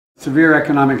Severe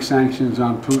economic sanctions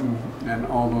on Putin and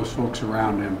all those folks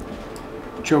around him,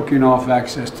 choking off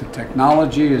access to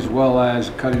technology as well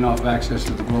as cutting off access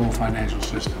to the global financial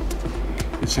system.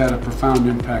 It's had a profound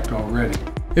impact already.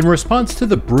 In response to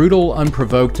the brutal,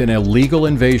 unprovoked, and illegal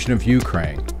invasion of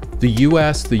Ukraine, the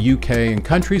US, the UK, and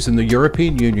countries in the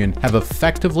European Union have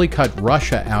effectively cut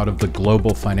Russia out of the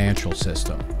global financial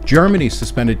system. Germany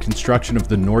suspended construction of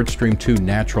the Nord Stream 2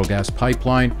 natural gas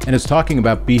pipeline and is talking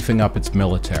about beefing up its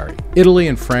military. Italy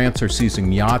and France are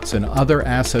seizing yachts and other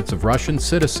assets of Russian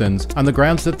citizens on the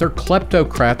grounds that they're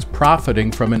kleptocrats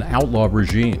profiting from an outlaw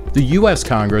regime. The US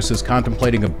Congress is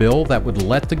contemplating a bill that would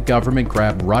let the government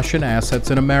grab Russian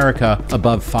assets in America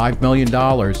above $5 million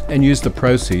and use the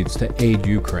proceeds to aid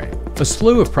Ukraine. A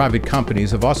slew of private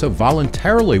companies have also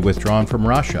voluntarily withdrawn from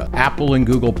Russia. Apple and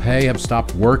Google Pay have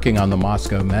stopped working on the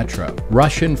Moscow metro.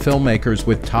 Russian filmmakers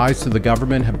with ties to the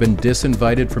government have been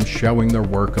disinvited from showing their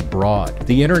work abroad.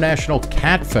 The International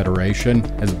Cat Federation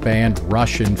has banned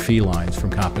Russian felines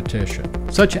from competition.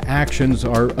 Such actions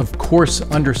are, of course,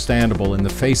 understandable in the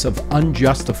face of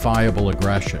unjustifiable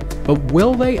aggression. But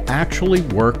will they actually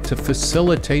work to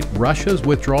facilitate Russia's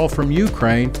withdrawal from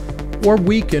Ukraine or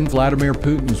weaken Vladimir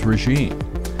Putin's regime?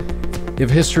 If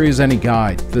history is any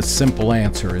guide, the simple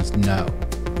answer is no.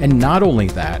 And not only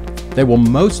that, they will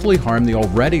mostly harm the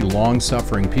already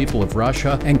long-suffering people of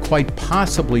Russia and quite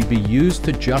possibly be used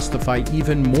to justify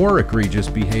even more egregious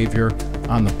behavior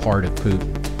on the part of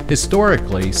Putin.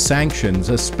 Historically, sanctions,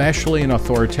 especially in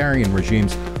authoritarian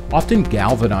regimes, often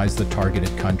galvanize the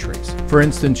targeted countries. For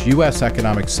instance, US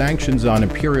economic sanctions on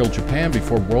Imperial Japan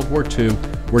before World War II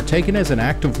were taken as an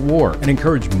act of war and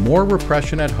encouraged more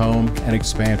repression at home and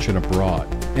expansion abroad.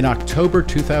 An October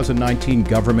 2019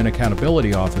 Government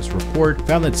Accountability Office report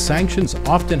found that sanctions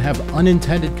often have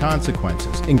unintended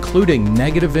consequences, including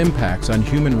negative impacts on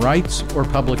human rights or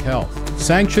public health.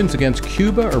 Sanctions against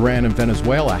Cuba, Iran, and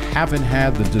Venezuela haven't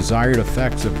had the desired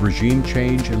effects of regime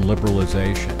change and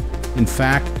liberalization. In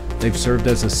fact, they've served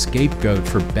as a scapegoat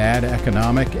for bad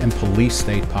economic and police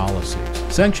state policies.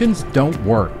 Sanctions don't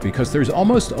work because there's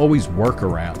almost always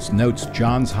workarounds, notes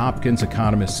Johns Hopkins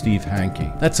economist Steve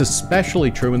Hanke. That's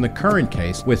especially true in the current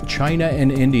case, with China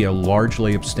and India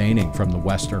largely abstaining from the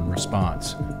Western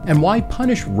response. And why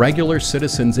punish regular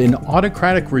citizens in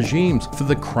autocratic regimes for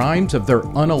the crimes of their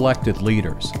unelected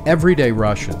leaders? Everyday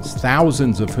Russians,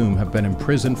 thousands of whom have been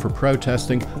imprisoned for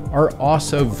protesting, are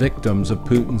also victims of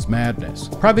Putin's madness.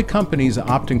 Private companies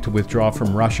opting to withdraw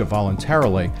from Russia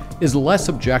voluntarily is less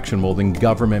objectionable than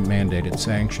government-mandated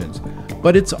sanctions,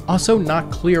 but it's also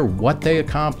not clear what they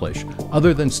accomplish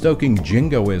other than stoking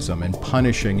jingoism and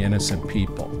punishing innocent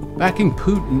people. Backing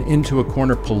Putin into a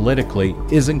corner politically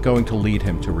isn't going to lead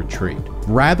him to retreat.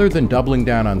 Rather than doubling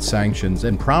down on sanctions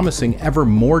and promising ever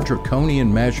more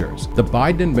draconian measures, the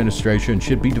Biden administration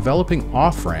should be developing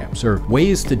off-ramps or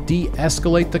ways to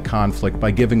de-escalate the conflict by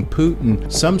giving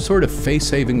Putin some sort of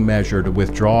face-saving measure to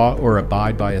withdraw or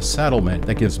abide by a settlement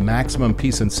that gives maximum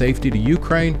peace and safety to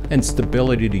Ukraine and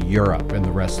stability to Europe and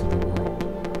the rest of the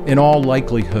world. In all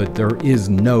likelihood, there is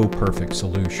no perfect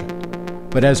solution.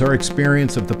 But as our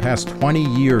experience of the past 20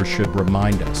 years should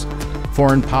remind us,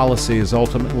 foreign policy is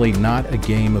ultimately not a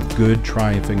game of good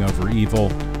triumphing over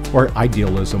evil or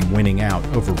idealism winning out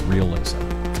over realism.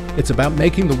 It's about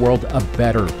making the world a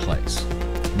better place,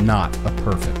 not a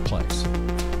perfect place.